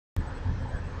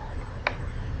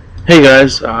Hey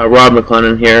guys, Rob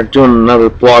McLennan here, doing another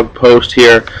blog post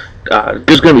here.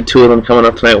 There's going to be two of them coming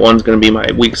up tonight. One's going to be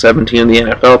my Week 17 of the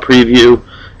NFL preview,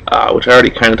 which I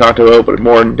already kind of talked about, but a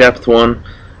more in-depth one.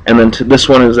 And then this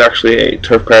one is actually a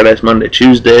Turf Paradise Monday,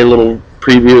 Tuesday little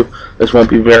preview. This won't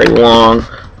be very long.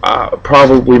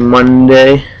 Probably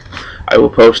Monday, I will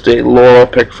post a Laurel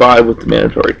Pick 5 with the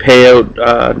mandatory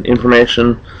payout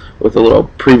information, with a little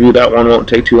preview. That one won't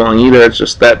take too long either. It's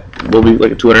just that will be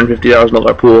like a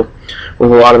 $250,000 pool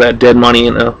with a lot of that dead money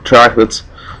in a track that's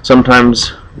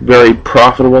sometimes very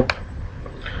profitable.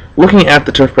 Looking at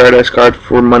the Turf Paradise card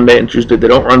for Monday and Tuesday, they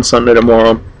don't run Sunday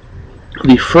tomorrow.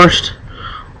 The first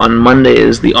on Monday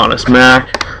is the Honest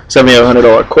Mac,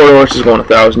 $7,500 quarter horses going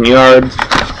 1,000 yards.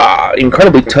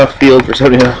 Incredibly tough field for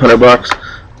 $7,500.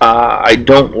 I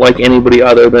don't like anybody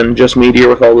other than Just Meteor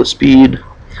with all the speed.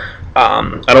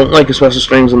 I don't like his special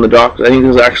strings on the dock. I think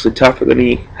this is actually tougher than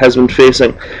he has been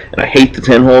facing, and I hate the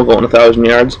 10-hole going 1,000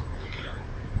 yards.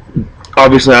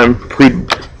 Obviously, I'm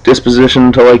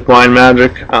predispositioned to like Blind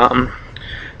Magic.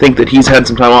 Think that he's had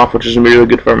some time off, which is going to be really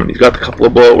good for him. He's got a couple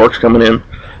of bullet works coming in.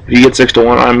 If you get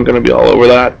 6-1, I'm going to be all over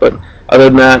that. But other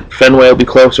than that, Fenway will be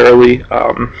close early.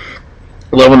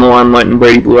 Loving the Limelight and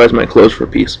Brady Blue Eyes might close for a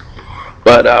piece.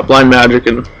 But Blind Magic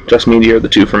and Just Meteor are the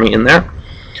two for me in there.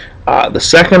 The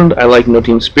second, I like No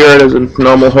Team Spirit as a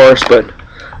normal horse, but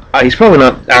he's probably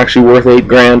not actually worth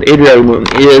 $8,000. Adrian Moon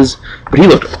is, but he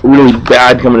looked really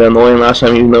bad coming down the lane last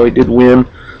time, even though he did win.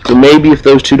 So maybe if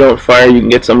those two don't fire, you can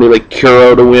get somebody like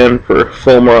Curo to win for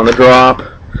Fulmer on the drop.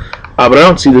 But I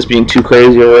don't see this being too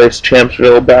crazy a race.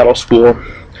 Champsville, Battle School,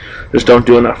 just don't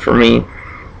do enough for me.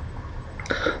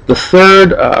 The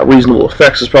third, Reasonable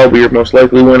Effects, is probably your most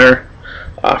likely winner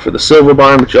for the Silver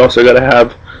Barn, but you also got to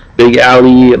have Big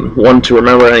Alley and One to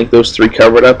Remember. I think those three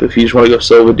cover it up. If you just want to go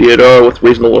Silva Diodoro with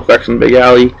Reasonable Effects and Big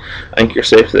Alley, I think you're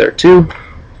safe there too.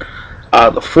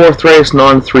 The fourth race,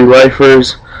 Non-3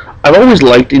 Lifers. I've always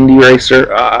liked Indy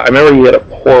Racer. I remember he had a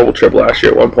horrible trip last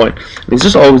year at one point. He's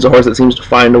just always a horse that seems to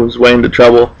find his way into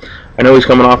trouble. I know he's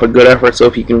coming off a good effort, so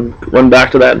if he can run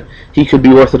back to that, he could be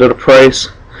worth it at a price.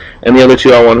 And the other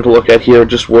two I wanted to look at here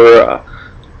just were,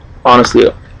 honestly,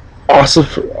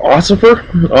 Ossifer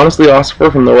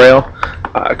from the rail.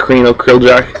 Carino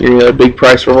Krilljack, you're gonna get a big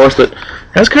price for a horse that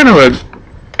has kind of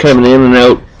an in and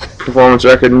out performance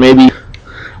record. Maybe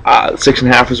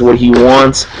 6.5 is what he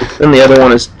wants. Then the other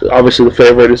one is obviously the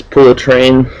favorite is Pull a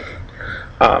Train.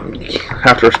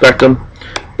 Have to respect him,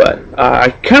 but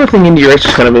I kind of think Indy Race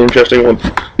is kind of an interesting one,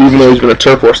 even though he's been a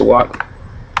turf horse a lot.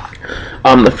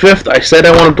 The fifth, I said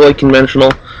I wanted to like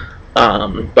conventional.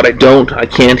 But I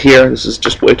can't here. This is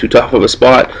just way too tough of a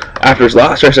spot. After his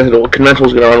last race, I said, well,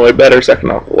 conventional's going to run way better,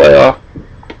 second off the layoff.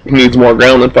 He needs more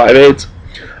ground than 5/8.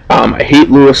 I hate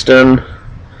Lewiston.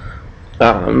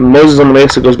 Moses on the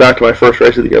Mesa goes back to my first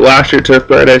race of the year last year, Turf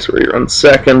Paradise, where he runs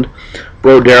second.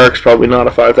 Bro Derek's probably not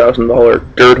a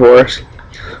 $5,000 dirt horse.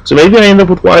 So maybe I end up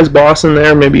with Wise Boss in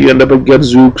there. Maybe you end up with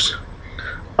Gadzooks.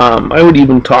 I would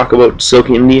even talk about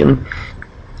Silky Indian.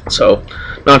 So,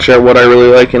 not sure what I really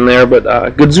like in there,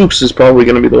 but Gadzooks is probably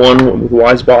going to be the one with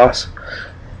Wise Boss.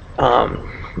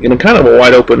 In a kind of a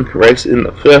wide open race in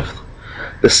the fifth.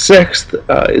 The sixth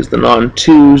is the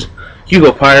non-2s.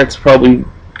 Hugo Pirate's probably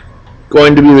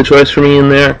going to be the choice for me in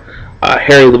there.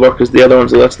 Harry the Book is the other one,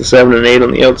 so that's the 7 and 8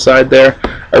 on the outside there.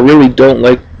 I really don't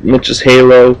like Mitch's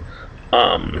Halo.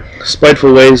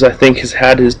 Spiteful Ways, I think, has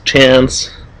had his chance.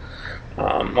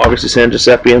 Obviously San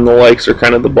Giuseppe and the likes are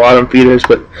kind of the bottom feeders,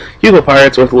 but Hugo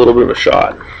Pirate's worth a little bit of a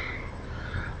shot.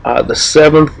 The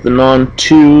seventh, the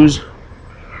non-2s.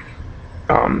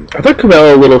 I thought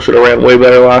Cabela Little should have ran way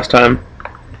better last time.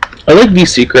 I like V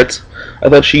Secrets. I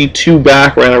thought she 2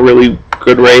 back ran a really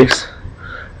good race.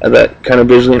 That kind of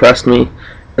visually impressed me.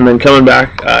 And then coming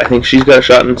back, I think she's got a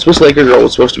shot. And Swiss Laker Girl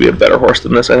was supposed to be a better horse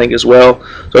than this, I think, as well.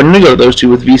 So I'm going to go to those two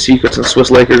with V Secrets and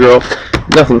Swiss Laker Girl.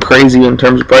 Nothing crazy in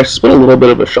terms of prices, but a little bit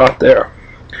of a shot there.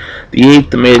 The 8th,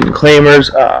 the Maiden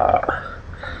Claimers.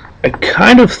 I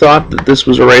kind of thought that this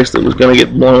was a race that was going to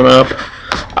get blown up.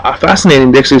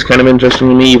 Fascinating Dixie is kind of interesting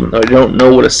to me, even though I don't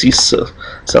know what a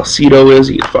Salcedo is.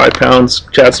 He gets 5 pounds.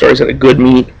 Chad Story's had a good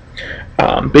meet.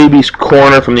 Baby's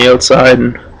Corner from the outside,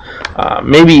 and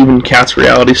maybe even Cat's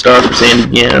Reality Star for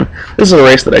Sandy Gann. This is a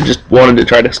race that I just wanted to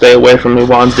try to stay away from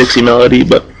Yvonne's Dixie Melody,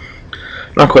 but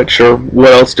not quite sure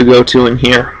what else to go to in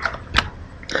here.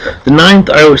 The 9th,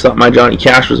 I always thought My Johnny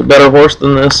Cash was a better horse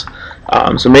than this,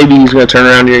 so maybe he's going to turn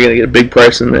around here, you're going to get a big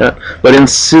price in that. But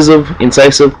Incisive,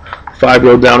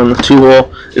 5-year-old down in the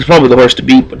 2-hole, is probably the horse to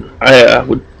beat, but I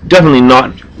would definitely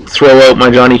not throw out My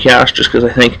Johnny Cash just because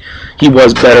I think he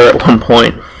was better at one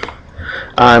point.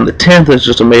 The 10th is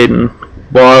just a maiden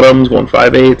bottoms, going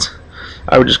 5/8.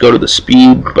 I would just go to the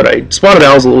speed, but I spotted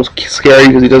Al's a little scary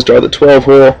because he does draw the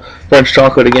 12-hole. French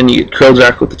Chocolate, again, you get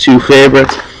Krilljack with the 2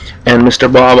 favorites, and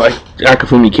Mr. Bob,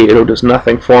 Akifumi Kato does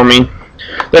nothing for me.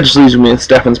 That just leaves me with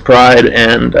Stefan's Pride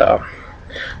and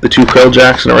the 2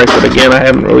 Krilljacks in a race, but again, I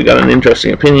haven't really got an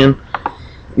interesting opinion.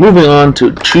 Moving on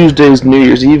to Tuesday's New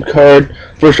Year's Eve card.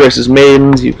 First race is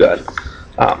Maidens. You've got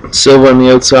Silva on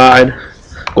the outside,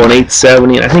 going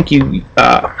 870, and I think you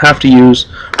have to use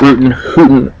Rootin'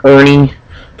 Hootin' Ernie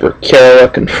for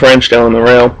Kerouac and French down the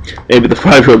rail. Maybe the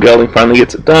 5-year-old gelding finally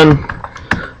gets it done.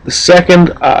 The second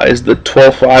is the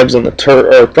 12-5s on the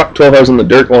or 12-5s on the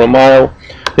dirt going a mile.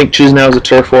 I think Chisinau is a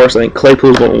turf horse. I think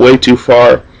Claypool's going way too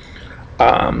far.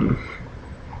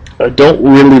 I don't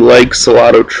really like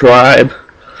Salado Tribe,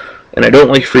 and I don't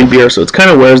like Free Beer, so it's kind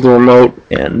of Where's the Remote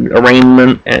and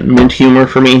Arraignment and Mint Humor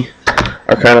for me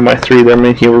are kind of my 3 there,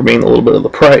 Mint Humor being a little bit of the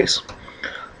price.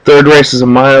 Third race is a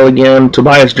mile again.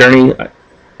 Tobias Journey,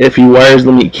 if he wires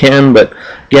them, he can, but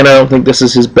again, I don't think this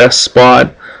is his best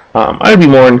spot. I'd be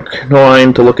more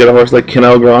inclined to look at a horse like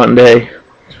Canal Grande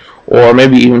or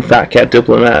maybe even Fat Cat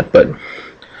Diplomat, but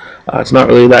it's not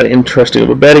really that interesting of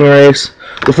a betting race.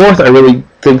 The fourth, I really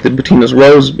think that Bettina's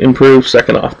Rose improved,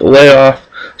 second off the layoff.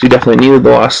 She definitely needed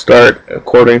the last start,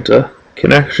 according to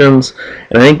connections,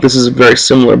 and I think this is a very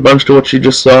similar bunch to what she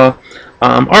just saw.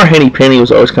 Our Henny Penny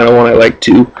was always kind of one I liked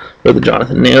too, for the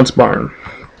Jonathan Nance barn.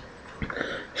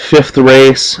 Fifth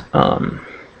race,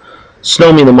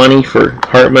 Snow Me the Money for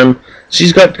Hartman.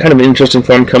 She's got kind of an interesting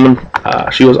form coming.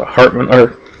 She was a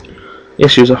Hartman,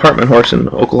 she was a Hartman horse in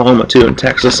Oklahoma too, in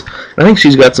Texas. And I think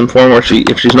she's got some form where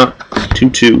if she's not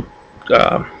too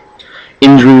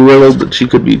injury riddled, that she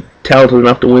could be talented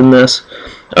enough to win this.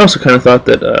 I also kind of thought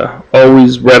that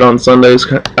Always Red on Sundays,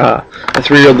 a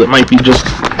 3-year-old that might be just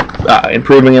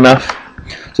improving enough.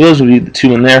 So those would be the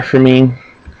 2 in there for me.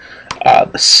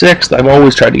 The 6th, I've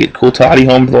always tried to get Cool Toddy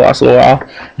home for the last little while.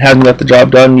 It hasn't got the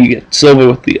job done. You get Silva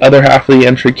with the other half of the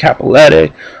entry,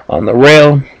 Capolette on the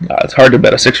rail. It's hard to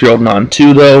bet a 6-year-old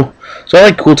non-2 though. So I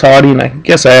like Cool Toddy, and I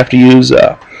guess I have to use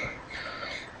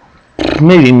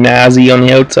maybe Mazzy on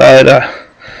the outside.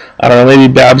 I don't know,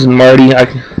 maybe Babs and Marty.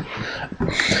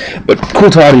 But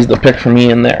Cool Toddy's the pick for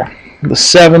me in there. The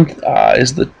 7th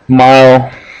is the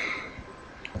mile.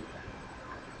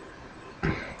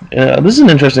 This is an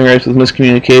interesting race with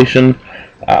Miscommunication.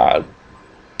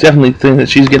 Definitely think that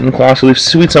she's getting closer.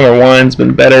 Sweet Summer Wine's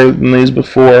been better than these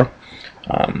before.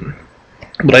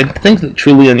 But I think that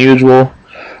Truly Unusual,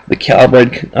 the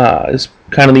Calbred, is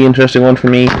kind of the interesting one for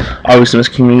me. Obviously,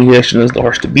 Miscommunication is the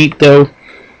horse to beat, though.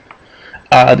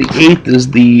 The 8th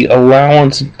is the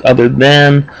Allowance Other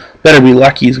Than. Better Be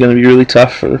Lucky is going to be really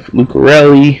tough for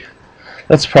Lucarelli.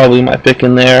 That's probably my pick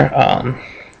in there.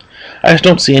 I just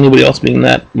don't see anybody else being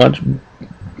that much.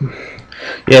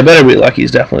 Yeah, Better Be Lucky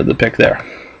is definitely the pick there.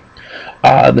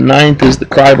 The 9th is the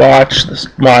Crybotch,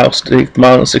 the mile stake, the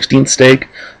mile and 16th stake.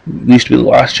 Used to be the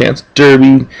Last Chance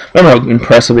Derby. Remember how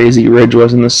impressive AZ Ridge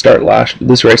was in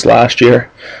this race last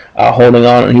year, holding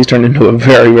on, and he's turned into a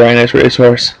very, very nice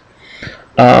racehorse.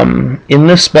 In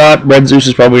this spot, Red Zeus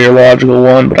is probably your logical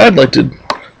one, but I'd like to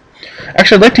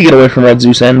get away from Red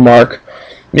Zeus and Mark.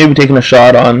 Maybe taking a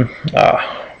shot on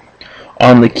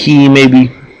the Key,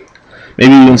 maybe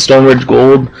even Stone Ridge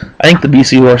Gold. I think the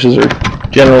BC horses are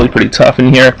generally pretty tough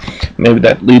in here. Maybe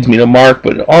that leads me to Mark,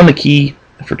 but on the Key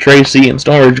for Tracy and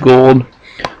Stone Ridge Gold,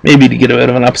 maybe to get a bit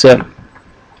of an upset.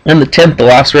 And the 10th, the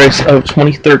last race of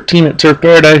 2013 at Turf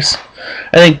Paradise.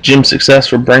 I think Jim's Success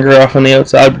for Brinkerhoff on the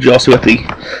outside, but you also got the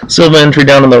Silva entry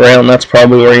down on the rail, and that's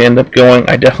probably where you end up going.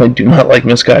 I definitely do not like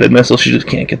Misguided Missile. She just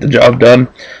can't get the job done.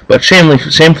 But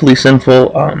shamefully sinful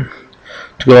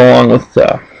to go along with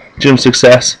Jim's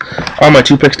Success. All my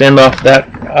 2 picks to end off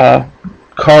that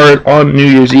card on New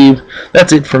Year's Eve.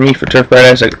 That's it for me for Turf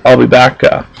Paradise. I'll be back.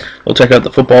 We'll check out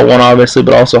the football one, obviously,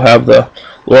 but also have the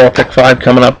Laurel Pick 5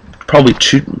 coming up probably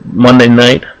Monday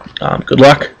night. Good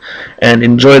luck, and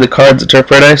enjoy the cards at Turf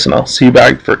Paradise, and I'll see you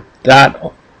back for that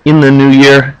in the new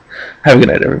year. Have a good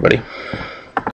night, everybody.